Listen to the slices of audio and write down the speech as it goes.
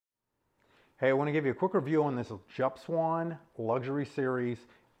Hey, I want to give you a quick review on this Jupswan Luxury Series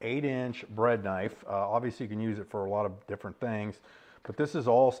 8-inch bread knife. Obviously, you can use it for a lot of different things, but this is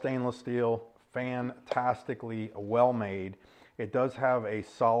all stainless steel, fantastically well made. It does have a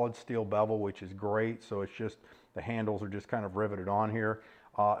solid steel bevel, which is great, so it's just the handles are just kind of riveted on here.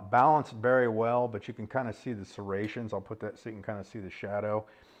 Balanced very well, but you can kind of see the serrations. I'll put that so you can kind of see the shadow.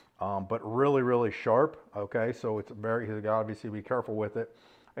 But really, really sharp. Okay, so it's very, you gotta obviously be careful with it.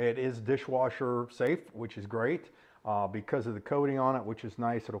 It is dishwasher safe, which is great because of the coating on it, which is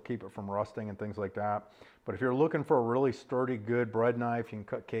nice. It'll keep it from rusting and things like that. But if you're looking for a really sturdy, good bread knife, you can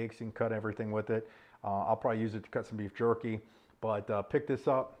cut cakes, you can cut everything with it. I'll probably use it to cut some beef jerky, but pick this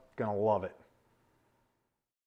up, gonna love it.